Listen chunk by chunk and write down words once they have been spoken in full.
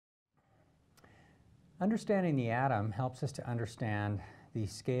Understanding the atom helps us to understand the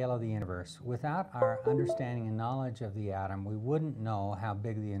scale of the universe. Without our understanding and knowledge of the atom, we wouldn't know how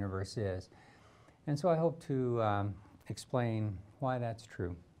big the universe is. And so I hope to explain why that's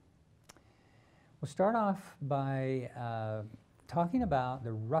true. We'll start off by talking about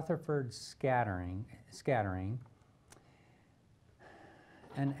the Rutherford scattering.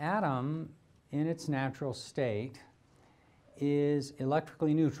 An atom in its natural state is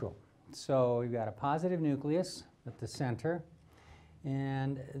electrically neutral. So we've got a positive nucleus at the center,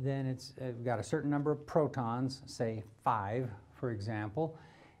 and then it's got a certain number of protons, say 5, for example,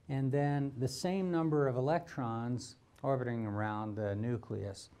 and then the same number of electrons orbiting around the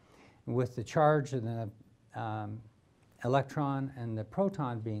nucleus. With the charge of the electron and the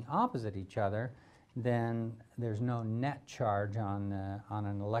proton being opposite each other, then there's no net charge on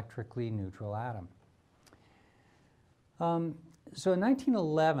an electrically neutral atom. So in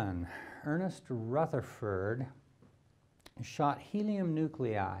 1911, Ernest Rutherford shot helium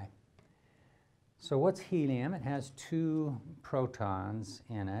nuclei. So what's helium? It has 2 protons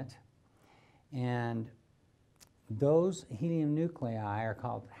in it, and those helium nuclei are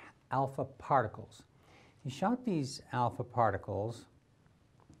called alpha particles. He shot these alpha particles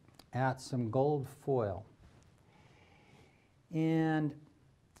at some gold foil. And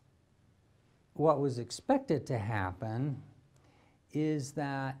what was expected to happen is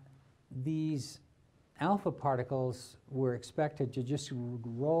that these alpha particles were expected to just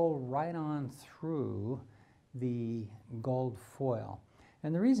roll right on through the gold foil.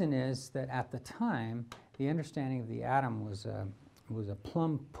 And the reason is that at the time, the understanding of the atom was a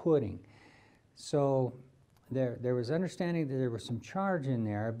plum pudding. So there was understanding that there was some charge in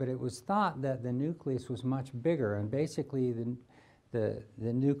there, but it was thought that the nucleus was much bigger, and basically the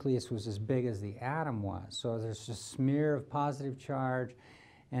nucleus was as big as the atom was. So there's a smear of positive charge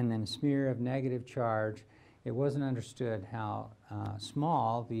and then a smear of negative charge. It wasn't understood how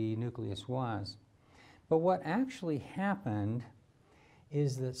small the nucleus was. But what actually happened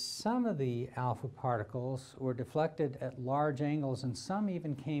is that some of the alpha particles were deflected at large angles, and some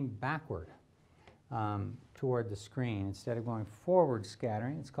even came backward toward the screen. Instead of going forward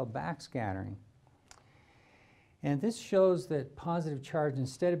scattering, it's called backscattering. And this shows that positive charge,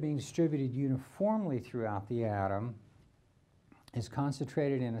 instead of being distributed uniformly throughout the atom, is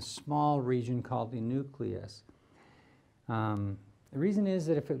concentrated in a small region called the nucleus. The reason is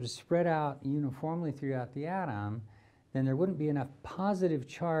that if it was spread out uniformly throughout the atom, then there wouldn't be enough positive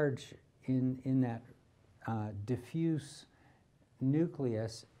charge in that diffuse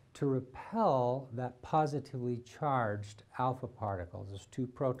nucleus to repel that positively charged alpha particles, those 2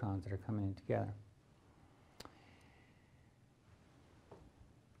 protons that are coming in together.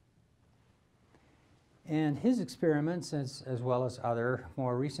 And his experiments, as well as other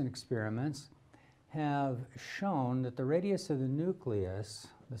more recent experiments, have shown that the radius of the nucleus,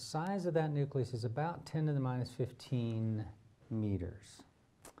 the size of that nucleus, is about 10 to the minus 15 meters.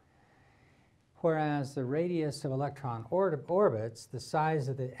 Whereas the radius of electron orbits, the size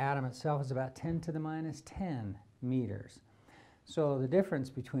of the atom itself, is about 10 to the minus 10 meters. So the difference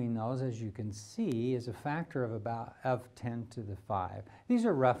between those, as you can see, is a factor of 10 to the 5. These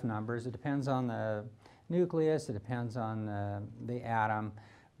are rough numbers. It depends on the nucleus, it depends on the atom,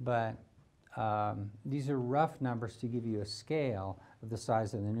 but these are rough numbers to give you a scale of the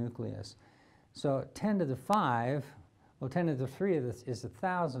size of the nucleus. So 10 to the 5, well, 10 to the 3 of this is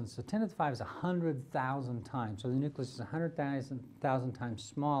 1,000, so 10 to the 5 is 100,000 times. So the nucleus is 100,000 times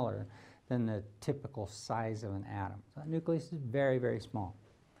smaller than the typical size of an atom. So the nucleus is very, very small.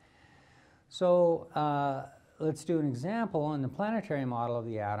 So let's do an example. In the planetary model of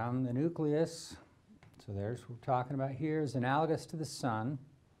the atom, the nucleus, so there's what we're talking about here, is analogous to the sun.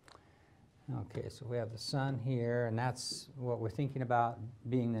 Okay, so we have the sun here, and that's what we're thinking about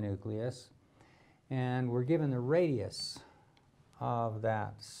being the nucleus. And we're given the radius of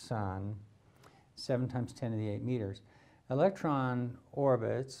that sun, 7 times 10 to the 8 meters. Electron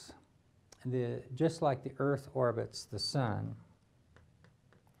orbits, just like the Earth orbits the sun.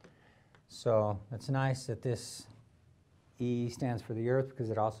 So it's nice that this E stands for the Earth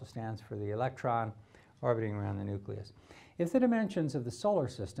because it also stands for the electron orbiting around the nucleus. If the dimensions of the solar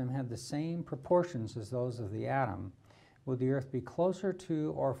system had the same proportions as those of the atom, would the Earth be closer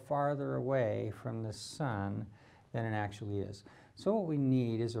to or farther away from the sun than it actually is? So what we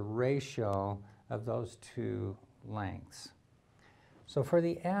need is a ratio of those 2 lengths. So for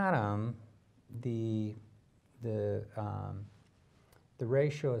the atom, the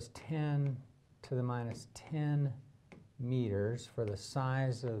ratio is 10 to the minus 10 meters for the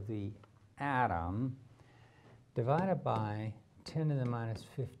size of the atom, divided by 10 to the minus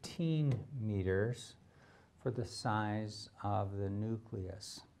 15 meters for the size of the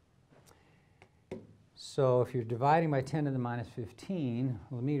nucleus. So if you're dividing by 10 to the minus 15,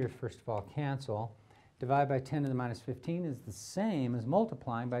 well, the meters first of all cancel. Divide by 10 to the minus 15 is the same as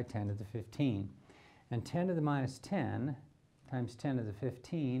multiplying by 10 to the 15. And 10 to the minus 10 times 10 to the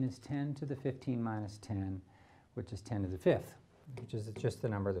 15 is 10 to the 15 minus 10, which is 10 to the 5th, which is just the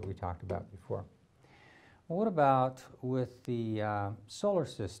number that we talked about before. Well, what about with the solar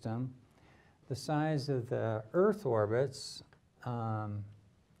system? The size of the Earth orbits are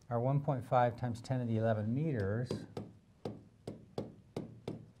 1.5 times 10 to the 11 meters.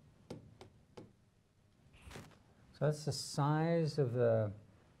 So that's the size of the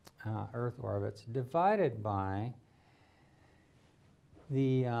Earth orbits divided by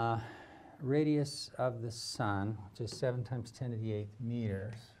the radius of the Sun, which is 7 times 10 to the 8th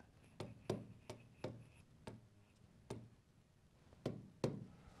meters.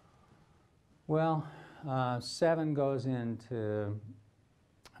 Well, 7 goes into,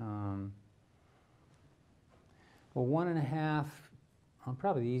 well, 1.5,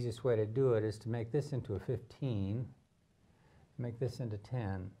 probably the easiest way to do it is to make this into a 15, make this into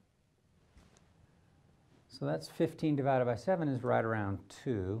 10. So that's 15 divided by 7 is right around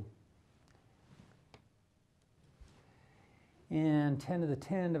 2. And 10 to the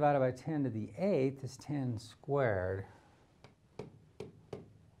 10 divided by 10 to the 8th is 10 squared.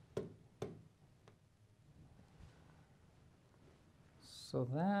 So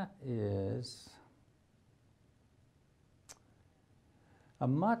that is a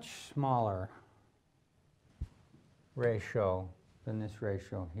much smaller ratio than this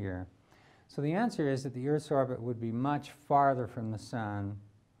ratio here. So the answer is that the Earth's orbit would be much farther from the Sun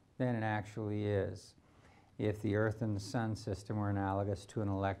than it actually is if the Earth and the Sun system were analogous to an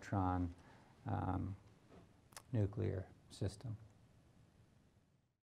electron nuclear system.